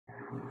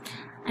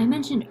I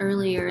mentioned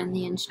earlier in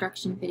the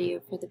instruction video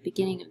for the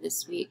beginning of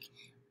this week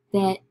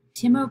that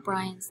Tim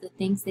O'Brien's The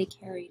Things They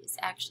Carried is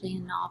actually a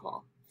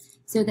novel.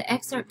 So the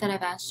excerpt that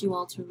I've asked you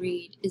all to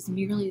read is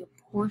merely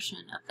a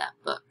portion of that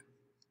book.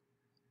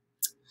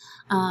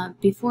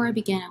 Before I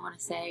begin, I want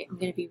to say I'm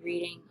going to be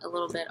reading a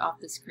little bit off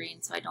the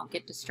screen so I don't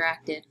get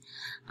distracted.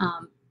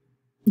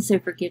 So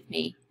forgive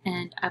me.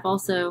 And I've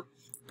also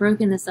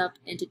broken this up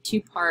into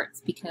two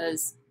parts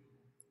because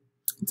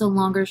it's a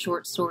longer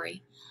short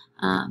story.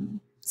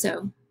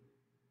 So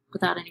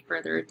without any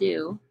further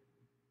ado,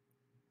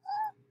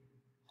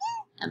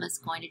 Emma's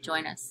going to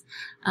join us.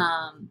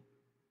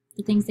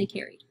 The Things They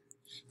Carried.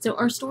 So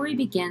our story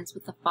begins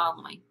with the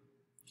following.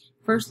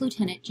 First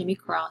Lieutenant Jimmy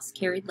Cross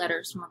carried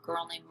letters from a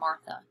girl named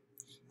Martha.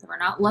 They were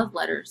not love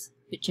letters,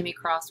 but Jimmy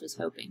Cross was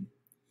hoping.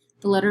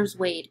 The letters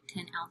weighed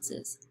 10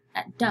 ounces.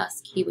 At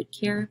dusk, he would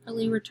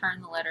carefully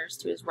return the letters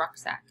to his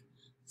rucksack.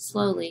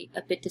 Slowly,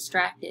 a bit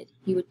distracted,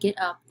 he would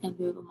get up and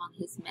move among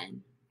his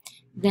men.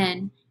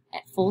 Then,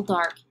 at full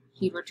dark,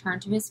 he'd return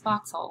to his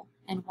foxhole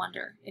and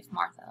wonder if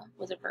Martha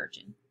was a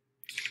virgin.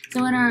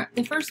 So in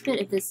the first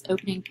bit of this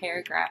opening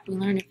paragraph, we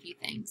learn a few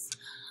things.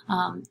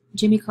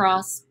 Jimmy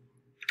Cross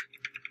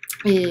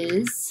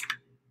is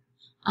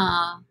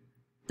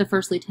the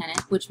first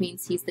lieutenant, which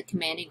means he's the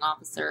commanding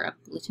officer of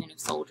a platoon of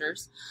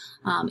soldiers.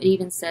 It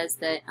even says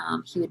that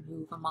he would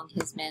move among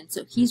his men,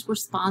 so he's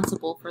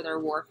responsible for their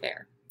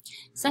warfare.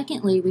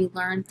 Secondly, we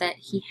learned that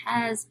he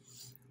has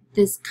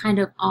this kind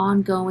of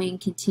ongoing,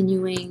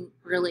 continuing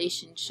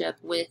relationship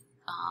with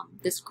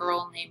this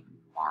girl named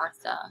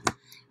Martha.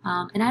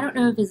 And I don't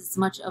know if it's as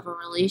much of a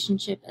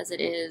relationship as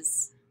it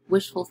is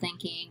wishful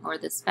thinking or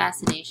this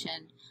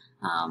fascination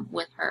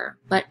with her.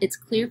 But it's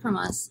clear from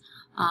us,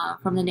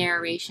 from the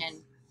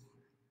narration,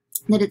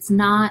 that it's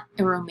not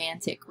a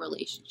romantic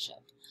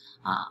relationship,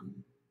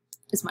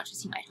 as much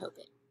as he might hope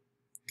it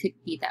could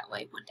be that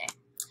way one day.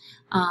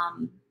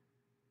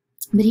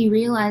 But he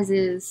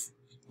realizes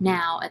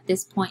now, at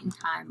this point in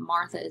time,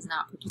 Martha is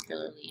not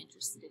particularly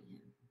interested in him.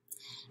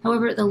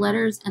 However, the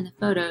letters and the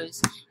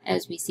photos,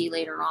 as we see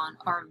later on,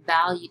 are of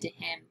value to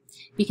him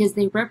because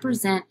they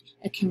represent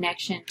a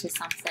connection to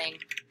something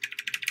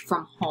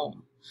from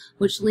home,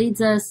 which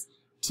leads us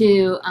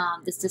to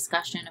this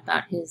discussion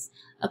about his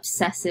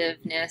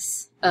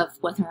obsessiveness of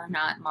whether or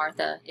not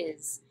Martha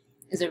is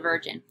a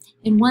virgin.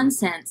 In one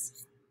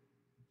sense,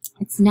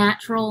 it's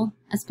natural.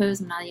 I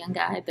suppose I'm not a young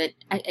guy, but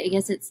I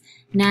guess it's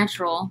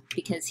natural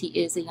because he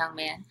is a young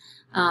man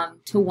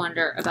to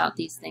wonder about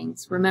these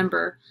things.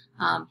 Remember,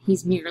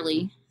 he's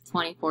merely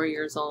 24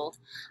 years old.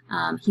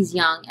 He's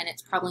young, and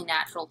it's probably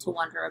natural to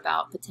wonder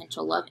about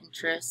potential love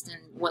interest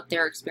and what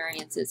their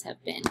experiences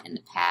have been in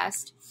the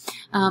past.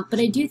 But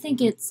I do think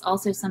it's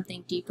also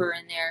something deeper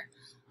in there,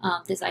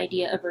 this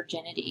idea of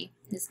virginity,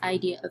 this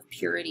idea of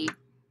purity,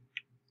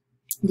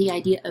 the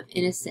idea of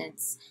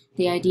innocence,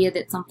 the idea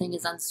that something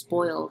is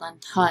unspoiled,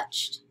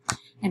 untouched.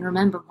 And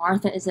remember,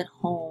 Martha is at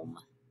home,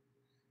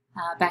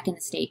 back in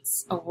the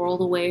States, a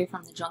world away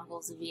from the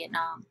jungles of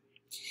Vietnam.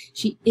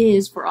 She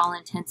is, for all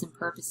intents and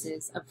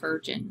purposes, a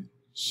virgin.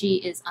 She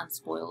is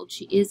unspoiled.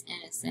 She is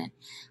innocent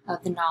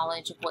of the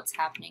knowledge of what's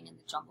happening in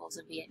the jungles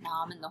of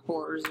Vietnam and the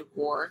horrors of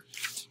war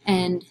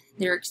and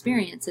their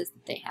experiences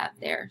that they have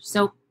there.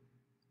 So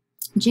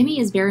Jimmy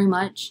is very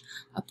much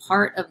a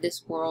part of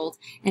this world,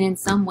 and in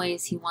some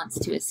ways he wants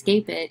to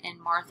escape it, and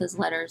Martha's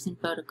letters and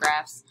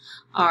photographs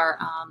are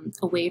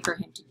a way for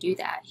him to do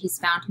that. He's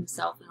found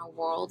himself in a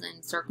world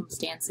and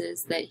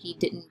circumstances that he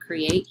didn't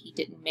create, he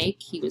didn't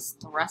make, he was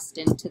thrust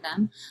into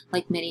them.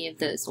 Like many of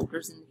the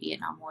soldiers in the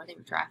Vietnam War, they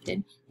were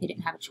drafted. They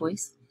didn't have a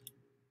choice.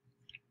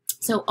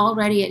 So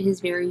already at his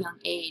very young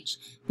age,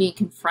 being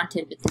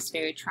confronted with this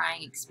very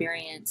trying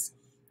experience,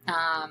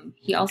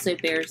 he also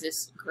bears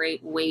this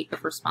great weight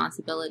of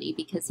responsibility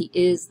because he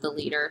is the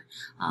leader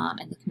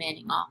and the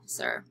commanding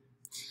officer.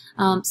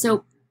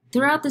 So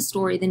throughout the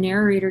story, the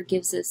narrator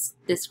gives us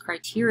this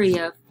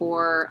criteria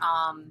for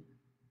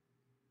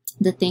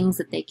the things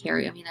that they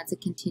carry. I mean, that's a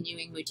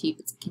continuing motif.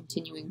 It's a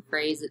continuing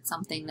phrase. It's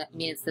something that, I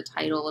mean, it's the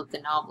title of the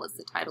novel. It's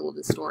the title of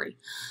the story.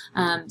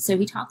 So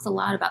he talks a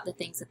lot about the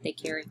things that they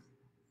carry.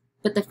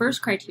 But the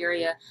first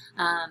criteria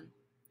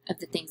of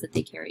the things that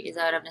they carry is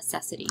out of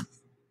necessity.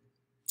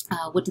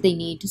 What do they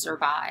need to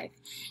survive?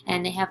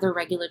 And they have their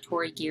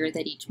regulatory gear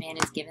that each man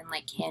is given,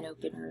 like can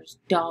openers,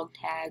 dog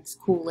tags,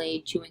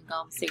 Kool-Aid, chewing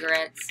gum,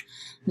 cigarettes,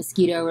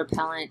 mosquito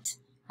repellent.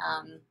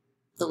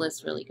 The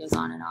list really goes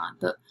on and on.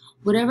 But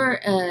whatever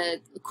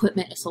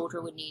equipment a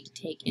soldier would need to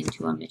take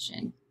into a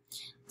mission.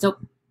 So,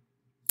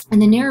 and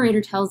the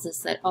narrator tells us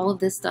that all of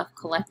this stuff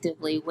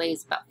collectively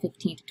weighs about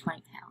 15 to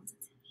 20 pounds.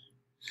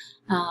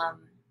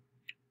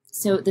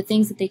 So the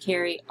things that they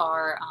carry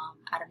are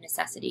out of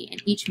necessity,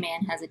 and each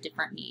man has a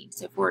different need.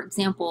 So for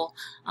example,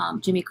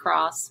 Jimmy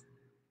Cross,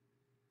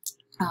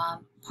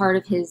 part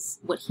of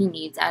what he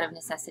needs out of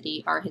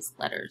necessity are his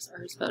letters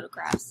or his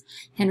photographs.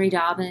 Henry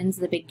Dobbins,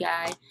 the big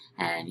guy,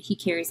 he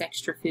carries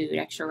extra food,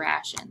 extra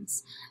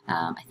rations.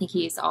 I think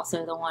he's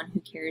also the one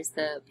who carries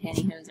the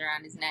pantyhose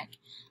around his neck.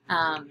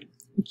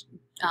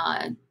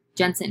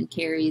 Jensen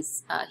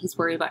carries, he's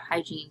worried about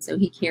hygiene, so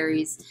he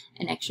carries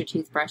an extra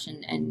toothbrush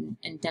and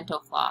dental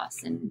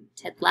floss. And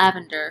Ted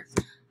Lavender,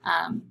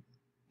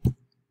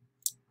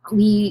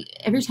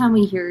 every time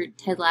we hear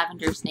Ted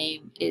Lavender's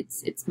name,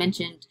 it's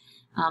mentioned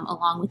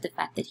along with the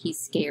fact that he's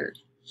scared.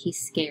 He's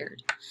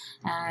scared,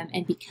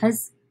 and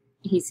because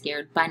he's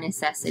scared by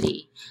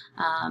necessity,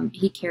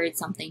 he carried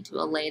something to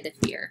allay the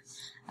fear.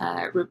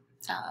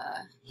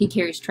 He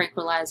carries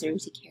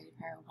tranquilizers. He carried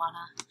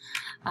marijuana,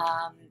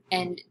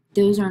 and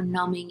those are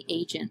numbing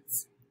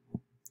agents.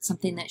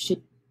 Something that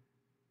should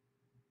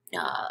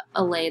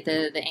allay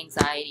the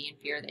anxiety and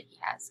fear that he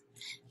has.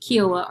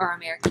 Kiowa, our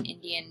American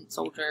Indian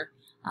soldier,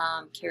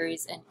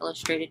 carries an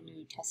illustrated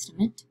New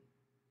Testament,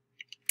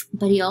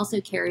 but he also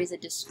carries a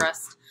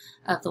distrust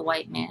of the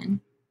white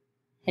man,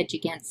 hedge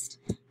against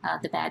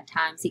the bad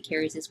times. He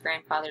carries his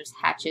grandfather's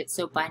hatchet.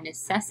 So by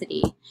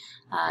necessity,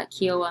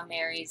 Kiowa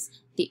marries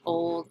the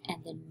old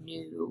and the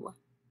new,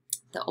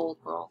 the old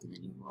world and the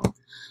new world.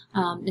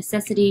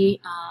 Necessity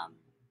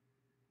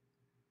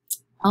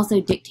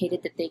also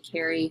dictated that they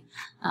carry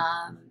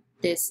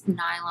this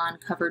nylon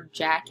covered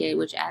jacket,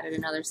 which added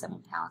another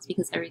 7 pounds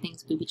because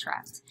everything's booby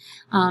trapped.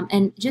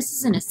 And just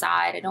as an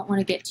aside, I don't want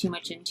to get too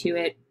much into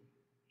it,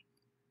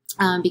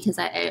 because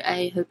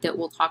I hope that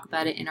we'll talk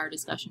about it in our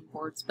discussion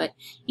boards, but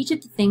each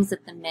of the things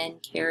that the men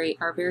carry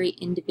are very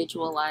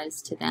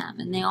individualized to them,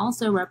 and they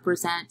also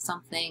represent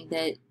something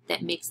that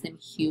makes them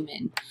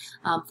human.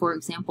 For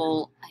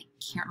example, I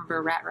can't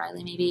remember, Rat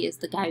Riley maybe is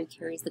the guy who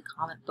carries the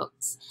comic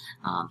books.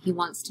 He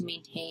wants to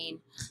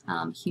maintain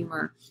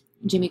humor.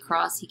 Jimmy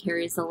Cross, he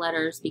carries the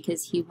letters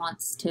because he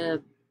wants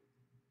to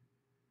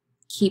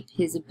keep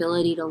his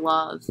ability to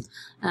love.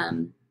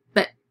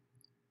 But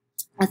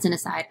that's an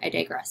aside, I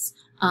digress.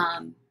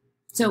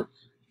 So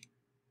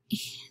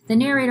the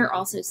narrator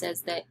also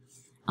says that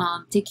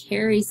to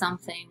carry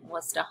something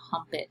was to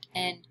hump it.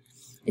 And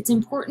it's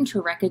important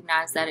to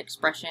recognize that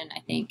expression, I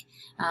think,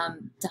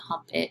 to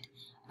hump it.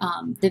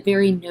 The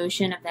very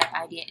notion of that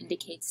idea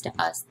indicates to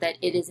us that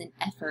it is an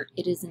effort,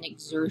 it is an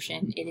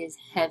exertion, it is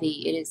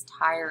heavy, it is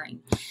tiring.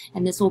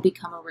 And this will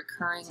become a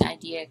recurring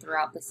idea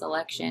throughout the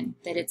selection,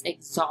 that it's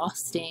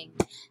exhausting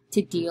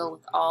to deal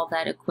with all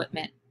that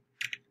equipment.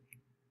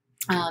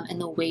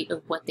 And the weight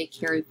of what they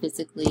carry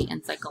physically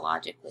and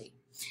psychologically.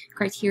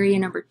 Criteria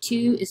number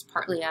 2 is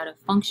partly out of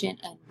function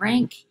and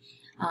rank.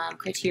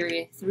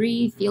 Criteria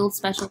 3, field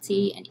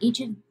specialty, and each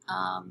of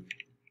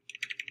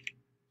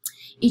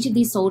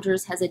these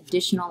soldiers has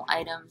additional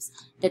items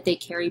that they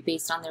carry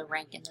based on their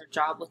rank and their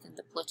job within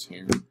the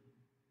platoon.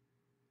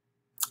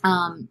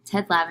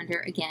 Ted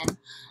Lavender, again,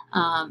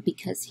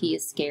 because he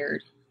is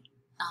scared,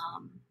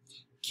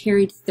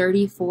 carried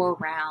 34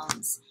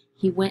 rounds.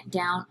 He went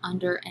down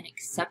under an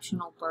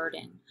exceptional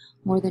burden,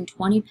 more than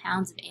 20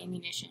 pounds of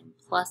ammunition,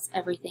 plus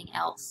everything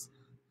else,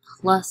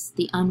 plus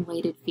the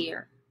unweighted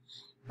fear.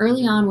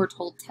 Early on, we're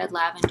told Ted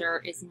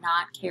Lavender is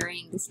not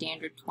carrying the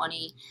standard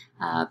 20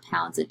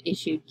 pounds of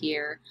issued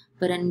gear,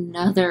 but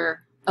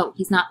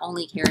he's not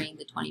only carrying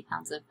the 20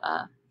 pounds of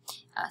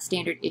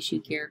standard issue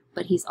gear,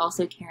 but he's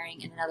also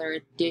carrying another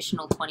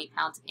additional 20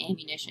 pounds of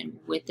ammunition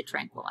with the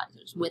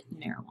tranquilizers, with the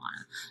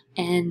marijuana,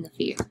 and the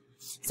fear.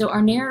 So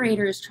our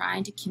narrator is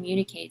trying to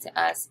communicate to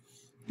us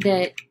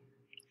that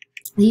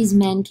these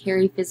men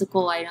carry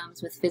physical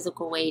items with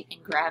physical weight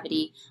and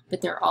gravity, but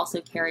they're also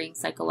carrying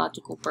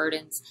psychological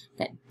burdens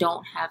that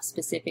don't have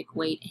specific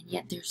weight, and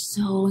yet they're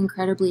so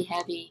incredibly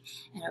heavy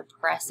and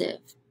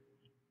oppressive.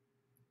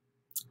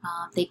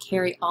 They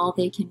carry all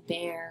they can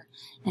bear,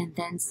 and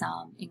then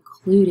some,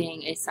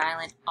 including a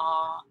silent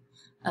awe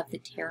of the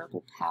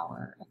terrible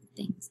power of the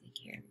things they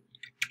carry.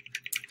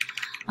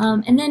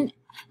 And then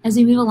as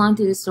we move along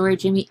through the story,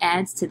 Jimmy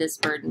adds to this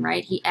burden,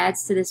 right? He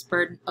adds to this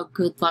burden a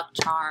good luck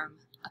charm,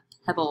 a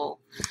pebble.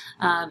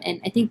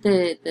 And I think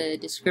the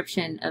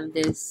description of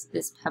this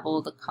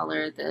pebble, the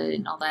color,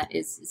 and all that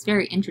is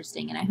very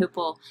interesting, and I hope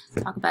we'll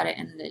talk about it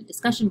in the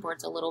discussion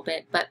boards a little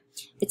bit. But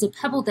it's a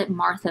pebble that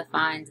Martha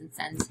finds and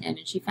sends him,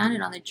 and she found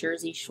it on the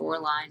Jersey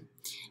shoreline.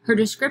 Her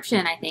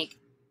description, I think,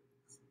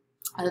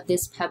 of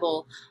this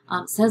pebble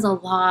says a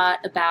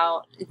lot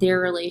about their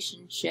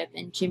relationship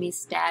and Jimmy's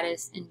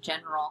status in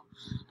general.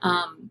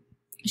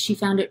 She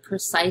found it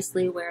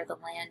precisely where the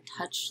land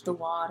touched the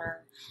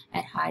water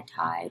at high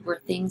tide, where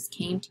things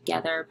came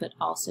together but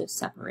also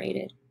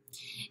separated.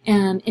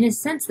 And in a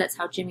sense, that's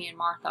how Jimmy and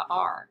Martha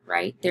are,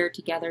 right? They're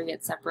together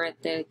yet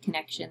separate, the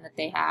connection that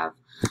they have.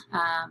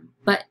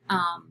 But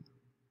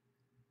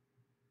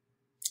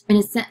in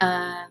a sense,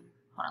 hold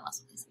on,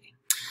 last one.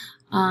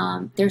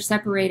 They're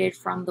separated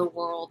from the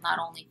world, not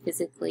only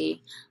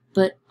physically,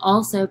 but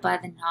also by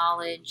the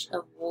knowledge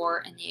of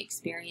war and the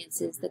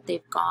experiences that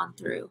they've gone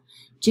through.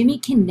 Jimmy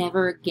can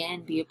never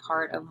again be a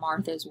part of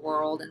Martha's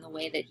world in the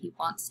way that he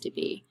wants to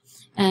be.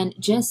 And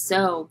just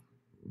so,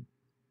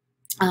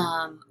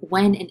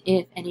 when and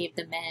if any of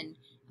the men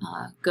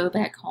go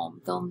back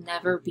home, they'll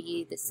never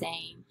be the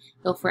same.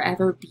 They'll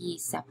forever be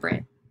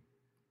separate.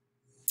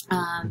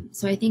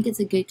 So I think it's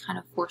a good kind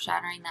of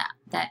foreshadowing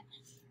that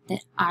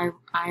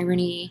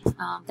irony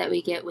that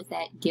we get with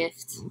that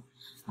gift.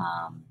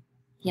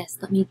 Yes,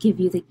 let me give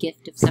you the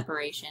gift of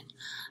separation.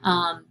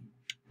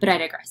 But I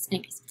digress.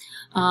 Anyways,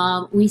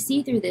 we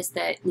see through this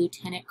that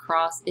Lieutenant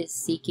Cross is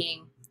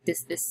seeking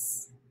this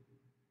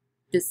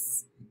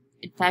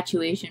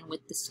infatuation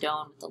with the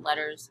stone, with the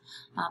letters,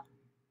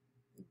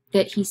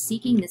 that he's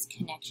seeking this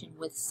connection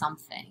with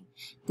something,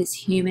 this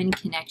human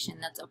connection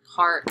that's a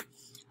part.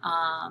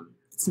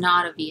 It's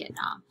not of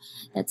Vietnam.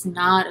 That's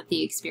not of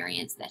the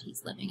experience that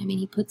he's living. I mean,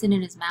 he puts it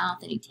in his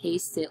mouth and he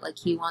tastes it like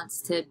he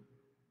wants to.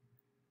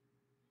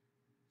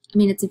 I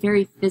mean, it's a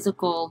very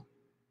physical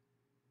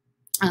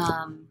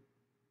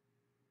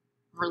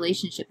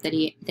relationship that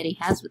he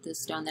has with this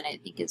stone that I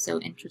think is so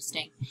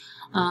interesting.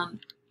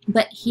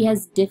 But he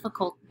has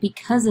difficulty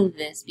because of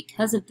this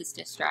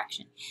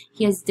distraction.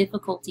 He has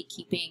difficulty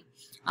keeping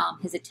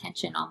his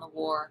attention on the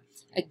war.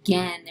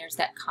 Again, there's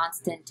that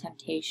constant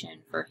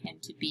temptation for him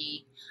to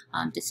be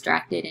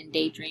distracted and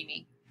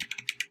daydreaming.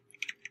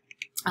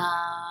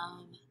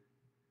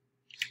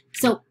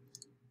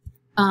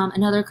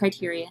 Another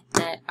criteria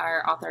that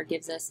our author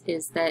gives us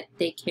is that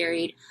they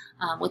carried,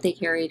 what they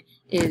carried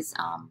is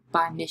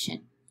by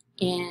mission.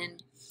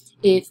 And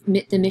if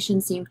the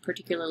mission seemed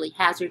particularly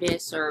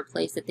hazardous or a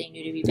place that they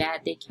knew to be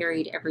bad, they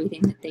carried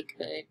everything that they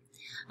could.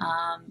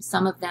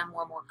 Some of them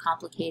were more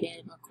complicated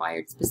and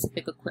required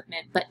specific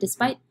equipment, but this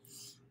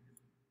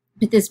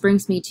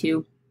brings me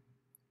to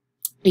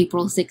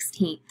April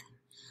 16th,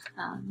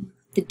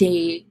 the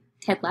day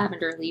Ted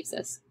Lavender leaves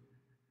us.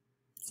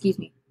 Excuse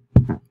me.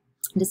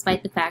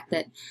 Despite the fact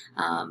that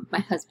my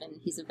husband,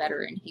 he's a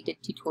veteran, he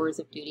did 2 tours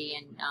of duty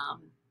in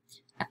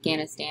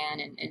Afghanistan,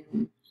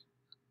 and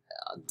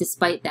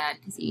despite that,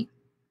 because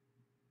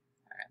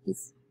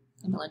he's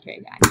a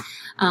military guy,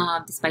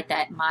 despite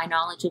that, my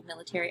knowledge of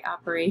military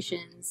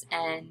operations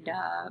and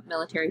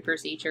military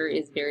procedure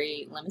is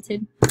very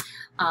limited,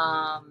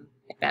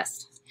 at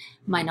best.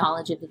 My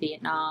knowledge of the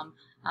Vietnam,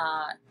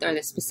 or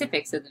the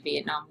specifics of the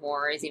Vietnam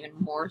War is even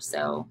more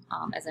so.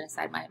 As an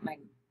aside, my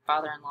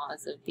father-in-law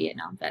is a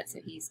Vietnam vet, so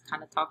he's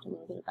kind of talked a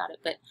little bit about it,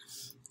 but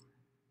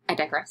I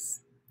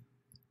digress.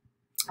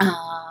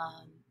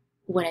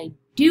 What I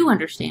do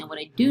understand, what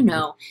I do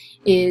know,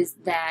 is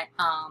that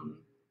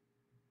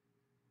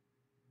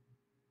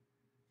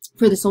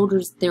for the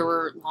soldiers, there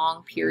were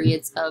long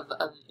periods of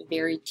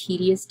very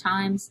tedious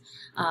times,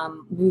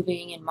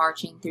 moving and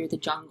marching through the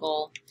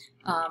jungle,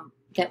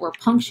 that were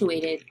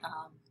punctuated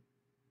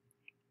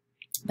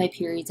by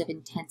periods of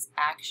intense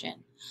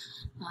action.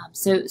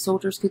 So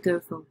soldiers could go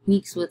for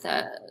weeks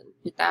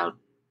without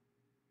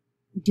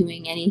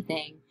doing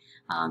anything,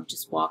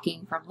 just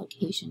walking from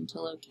location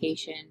to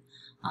location,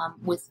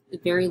 with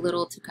very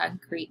little to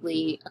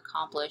concretely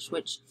accomplish,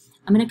 which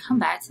I'm going to come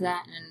back to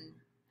that in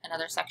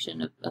another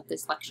section of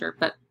this lecture.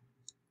 But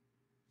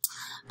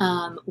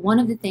one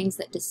of the things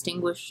that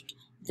distinguished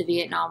the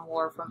Vietnam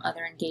War from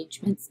other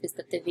engagements is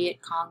that the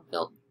Viet Cong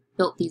built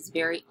these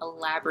very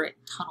elaborate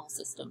tunnel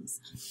systems,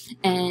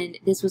 and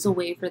this was a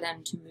way for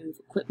them to move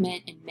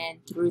equipment and men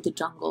through the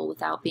jungle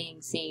without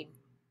being seen.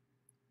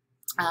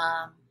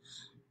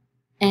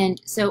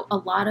 And so a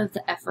lot of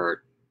the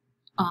effort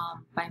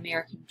by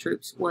American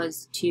troops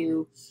was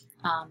to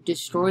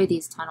destroy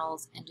these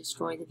tunnels and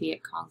destroy the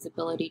Viet Cong's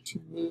ability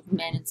to move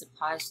men and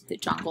supplies through the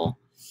jungle.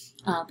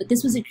 But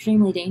this was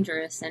extremely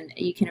dangerous, and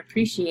you can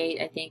appreciate,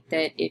 I think,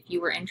 that if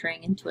you were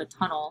entering into a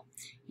tunnel,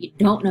 you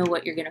don't know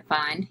what you're going to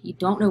find, you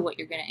don't know what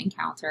you're going to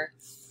encounter,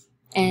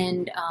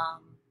 and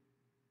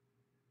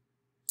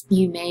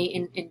you may,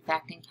 in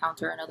fact,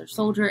 encounter another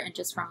soldier, and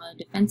just from a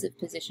defensive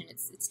position,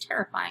 it's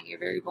terrifying. You're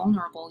very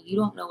vulnerable. You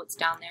don't know what's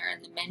down there,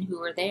 and the men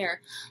who are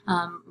there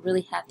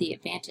really have the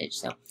advantage.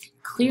 So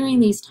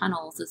clearing these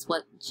tunnels is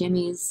what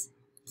Jimmy's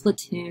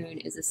platoon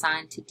is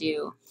assigned to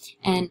do,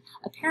 and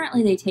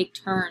apparently they take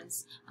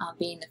turns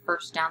being the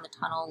first down the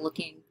tunnel,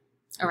 looking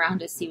around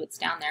to see what's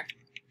down there.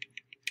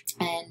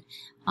 And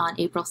on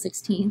April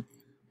 16th,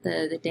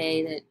 the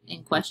day that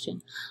in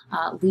question,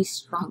 Lee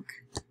Strunk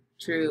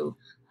drew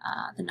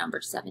the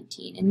number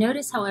 17. And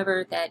notice,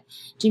 however, that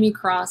Jimmy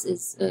Cross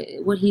is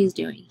what he's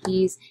doing.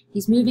 He's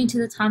moving to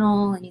the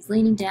tunnel, and he's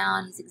leaning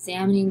down, he's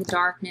examining the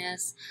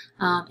darkness,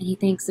 and he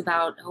thinks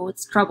about, oh,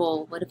 it's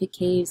trouble, what if it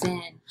caves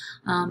in?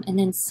 And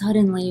then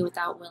suddenly,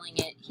 without willing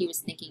it, he was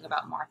thinking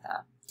about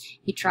Martha.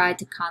 He tried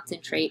to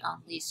concentrate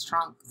on Lee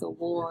Strunk, the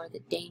war, the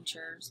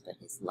dangers, but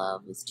his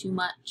love was too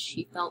much.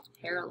 He felt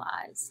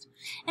paralyzed.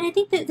 And I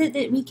think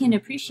that we can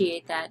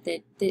appreciate that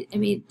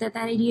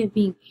idea of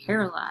being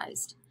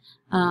paralyzed.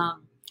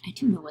 I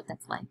do know what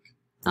that's like.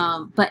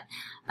 But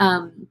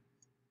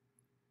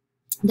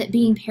that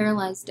being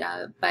paralyzed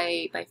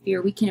by fear,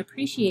 we can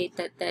appreciate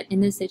that in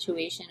this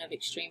situation of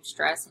extreme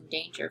stress and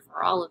danger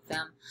for all of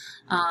them,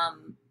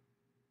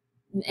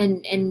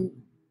 and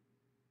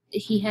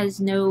he has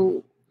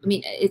no, I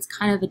mean, it's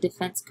kind of a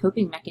defense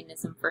coping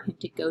mechanism for him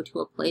to go to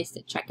a place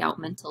to check out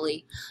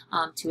mentally,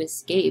 to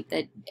escape,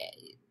 that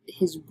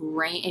his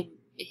brain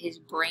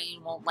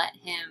won't let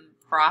him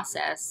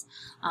process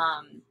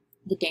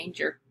the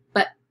danger.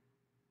 But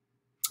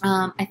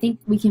I think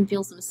we can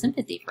feel some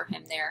sympathy for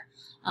him there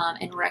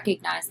and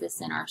recognize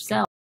this in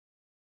ourselves.